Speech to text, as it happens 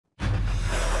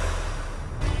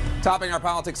Topping our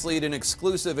politics lead, an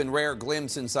exclusive and rare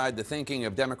glimpse inside the thinking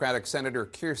of Democratic Senator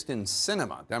Kyrsten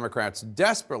Sinema. Democrats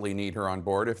desperately need her on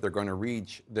board if they're going to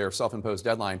reach their self-imposed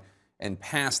deadline and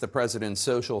pass the president's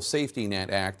Social Safety Net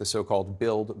Act, the so-called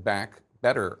Build Back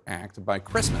Better Act, by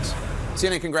Christmas.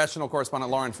 CNN congressional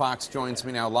correspondent Lauren Fox joins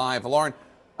me now live. Lauren,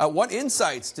 what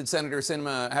insights did Senator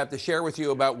Sinema have to share with you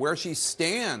about where she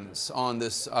stands on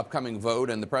this upcoming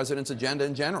vote and the president's agenda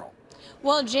in general?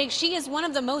 Well, Jake, she is one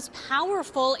of the most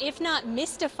powerful, if not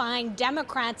mystifying,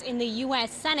 Democrats in the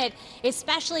U.S. Senate,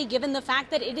 especially given the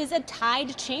fact that it is a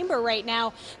tied chamber right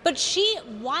now. But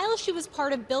while she was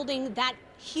part of building that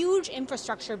huge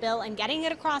infrastructure bill and getting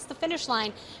it across the finish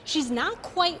line, she's not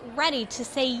quite ready to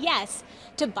say yes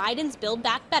to Biden's Build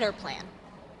Back Better plan.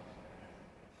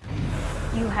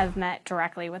 You have met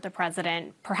directly with the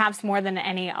president, perhaps more than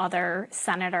any other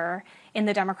senator in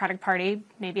the Democratic Party,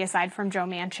 maybe aside from Joe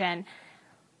Manchin.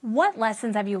 What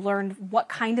lessons have you learned? What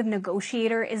kind of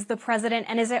negotiator is the president?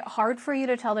 And is it hard for you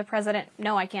to tell the president,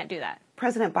 no, I can't do that?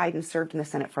 President Biden served in the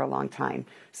Senate for a long time,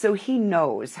 so he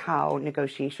knows how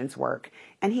negotiations work.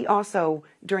 And he also,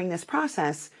 during this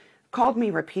process, called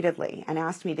me repeatedly and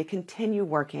asked me to continue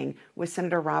working with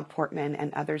Senator Rob Portman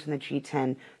and others in the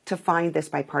G10 to find this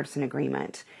bipartisan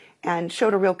agreement, and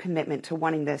showed a real commitment to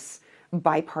wanting this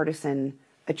bipartisan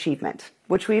achievement,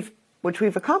 which we've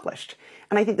accomplished.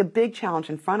 And I think the big challenge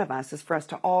in front of us is for us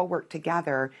to all work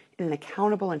together in an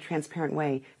accountable and transparent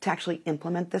way to actually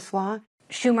implement this law.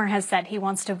 Schumer has said he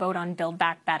wants to vote on Build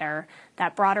Back Better,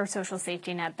 that broader social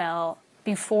safety net bill,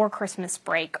 before Christmas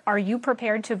break. Are you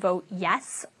prepared to vote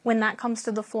yes when that comes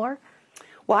to the floor?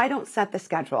 Well, I don't set the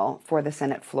schedule for the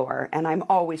Senate floor, and I'm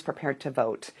always prepared to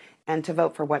vote, and to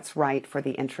vote for what's right for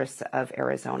the interests of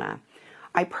Arizona.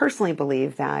 I personally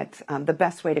believe that the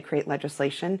best way to create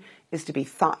legislation is to be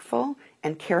thoughtful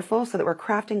and careful so that we're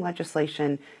crafting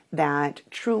legislation that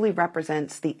truly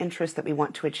represents the interests that we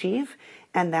want to achieve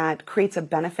and that creates a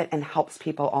benefit and helps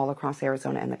people all across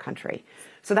Arizona and the country.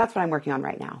 So that's what I'm working on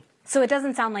right now. So it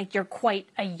doesn't sound like you're quite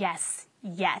a yes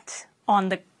yet on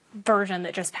the version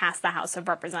that just passed the House of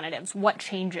Representatives. What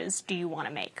changes do you want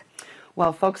to make?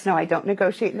 Well, folks know I don't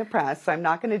negotiate in the press, so I'm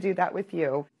not going to do that with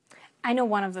you. I know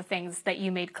one of the things that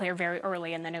you made clear very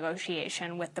early in the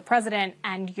negotiation with the president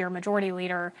and your majority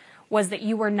leader was that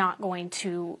you were not going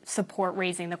to support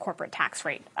raising the corporate tax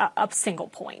rate a single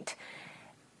point.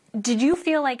 Did you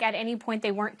feel like at any point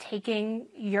they weren't taking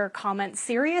your comments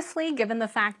seriously, given the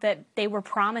fact that they were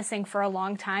promising for a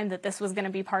long time that this was going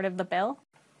to be part of the bill?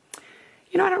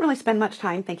 You know, I don't really spend much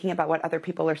time thinking about what other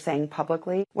people are saying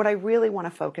publicly. What I really want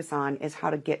to focus on is how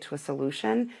to get to a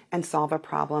solution and solve a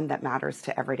problem that matters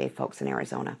to everyday folks in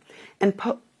Arizona. And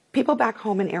people back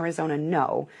home in Arizona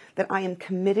know that I am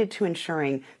committed to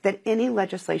ensuring that any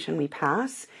legislation we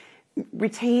pass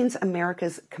retains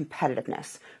America's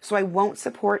competitiveness. So I won't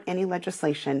support any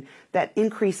legislation that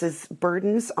increases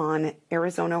burdens on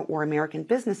Arizona or American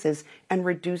businesses and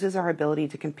reduces our ability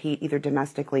to compete either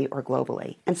domestically or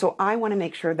globally. And so I want to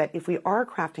make sure that if we are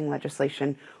crafting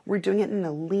legislation, we're doing it in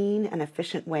a lean and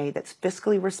efficient way that's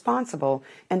fiscally responsible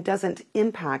and doesn't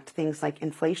impact things like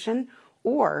inflation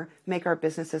or make our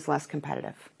businesses less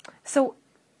competitive. So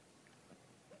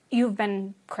you've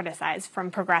been criticized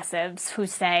from progressives who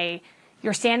say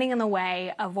you're standing in the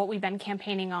way of what we've been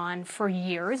campaigning on for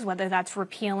years, whether that's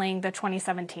repealing the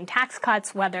 2017 tax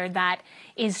cuts, whether that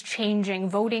is changing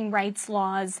voting rights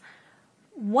laws.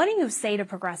 What do you say to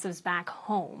progressives back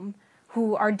home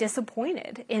who are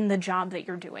disappointed in the job that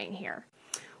you're doing here?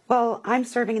 Well, I'm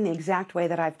serving in the exact way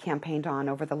that I've campaigned on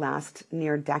over the last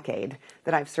near decade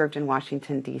that I've served in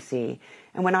Washington, D.C.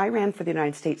 And when I ran for the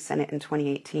United States Senate in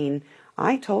 2018,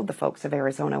 I told the folks of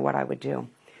Arizona what I would do,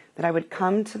 that I would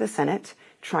come to the Senate,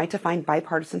 try to find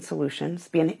bipartisan solutions,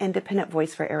 be an independent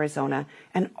voice for Arizona,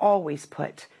 and always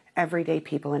put everyday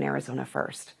people in Arizona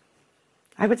first.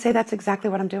 I would say that's exactly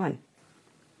what I'm doing.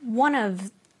 One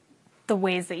of the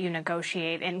ways that you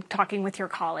negotiate in talking with your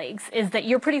colleagues is that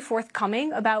you're pretty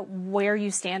forthcoming about where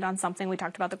you stand on something. We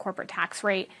talked about the corporate tax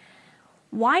rate.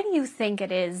 Why do you think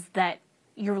it is that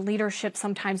your leadership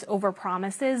sometimes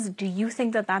overpromises? Do you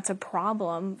think that that's a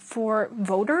problem for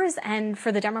voters and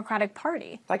for the Democratic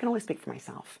Party? I can only speak for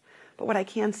myself. But what I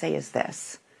can say is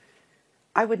this.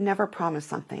 I would never promise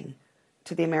something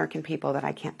to the American people that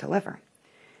I can't deliver.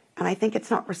 And I think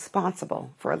it's not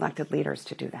responsible for elected leaders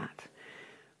to do that.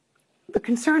 The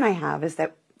concern I have is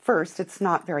that, first, it's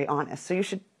not very honest. So you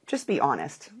should just be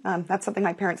honest. That's something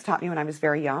my parents taught me when I was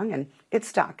very young, and it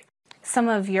stuck. Some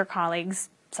of your colleagues,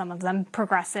 some of them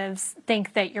progressives,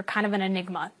 think that you're kind of an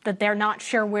enigma, that they're not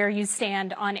sure where you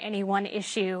stand on any one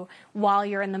issue while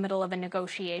you're in the middle of a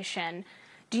negotiation.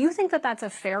 Do you think that that's a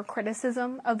fair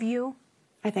criticism of you?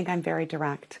 I think I'm very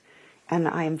direct, and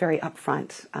I am very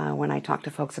upfront when I talk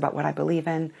to folks about what I believe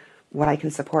in, what I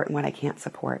can support and what I can't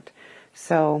support.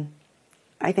 So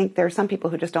I think there are some people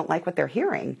who just don't like what they're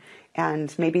hearing,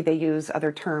 and maybe they use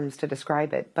other terms to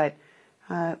describe it. But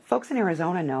folks in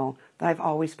Arizona know that I've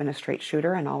always been a straight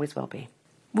shooter and always will be.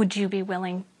 Would you be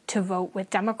willing to vote with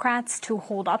Democrats to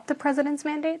hold up the president's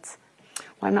mandates?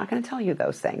 Well, I'm not going to tell you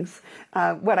those things.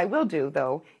 What I will do,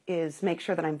 though, is make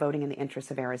sure that I'm voting in the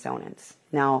interests of Arizonans.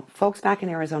 Now, folks back in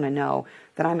Arizona know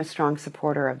that I'm a strong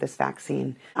supporter of this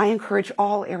vaccine. I encourage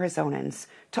all Arizonans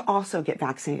to also get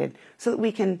vaccinated so that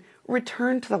we can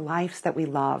return to the lives that we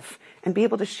love and be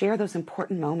able to share those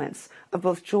important moments of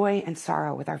both joy and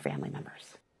sorrow with our family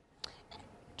members.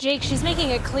 Jake, she's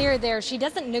making it clear there she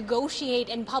doesn't negotiate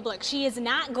in public. She is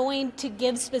not going to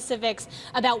give specifics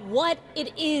about what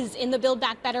it is in the Build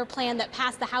Back Better plan that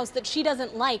passed the House that she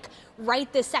doesn't like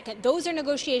right this second. Those are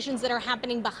negotiations that are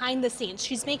happening behind the scenes.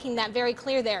 She's making that very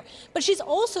clear there. But she's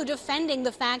also defending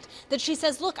the fact that she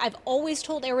says, look, I've always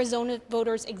told Arizona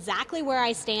voters exactly where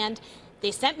I stand. They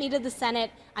sent me to the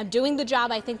Senate. I'm doing the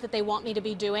job I think that they want me to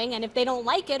be doing. And if they don't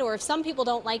like it, or if some people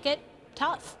don't like it,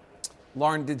 tough.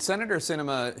 Lauren, did Senator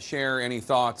Sinema share any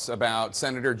thoughts about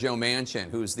Senator Joe Manchin,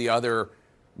 who's the other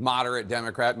moderate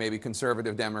Democrat, maybe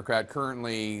conservative Democrat,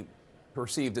 currently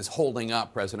perceived as holding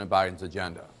up President Biden's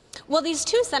agenda? Well, these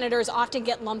two senators often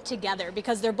get lumped together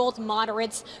because they're both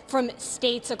moderates from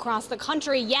states across the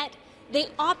country, yet they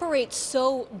operate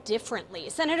so differently.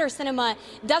 Senator Sinema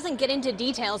doesn't get into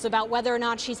details about whether or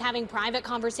not she's having private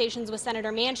conversations with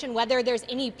Senator Manchin, whether there's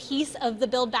any piece of the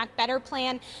Build Back Better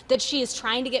plan that she is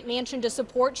trying to get Manchin to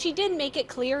support. She did make it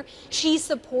clear she's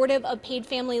supportive of paid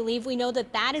family leave. We know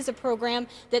that that is a program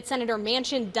that Senator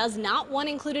Manchin does not want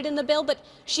included in the bill, but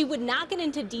she would not get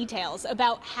into details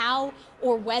about how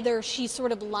or whether she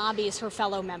sort of lobbies her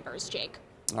fellow members, Jake.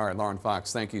 All right, Lauren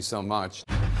Fox, thank you so much.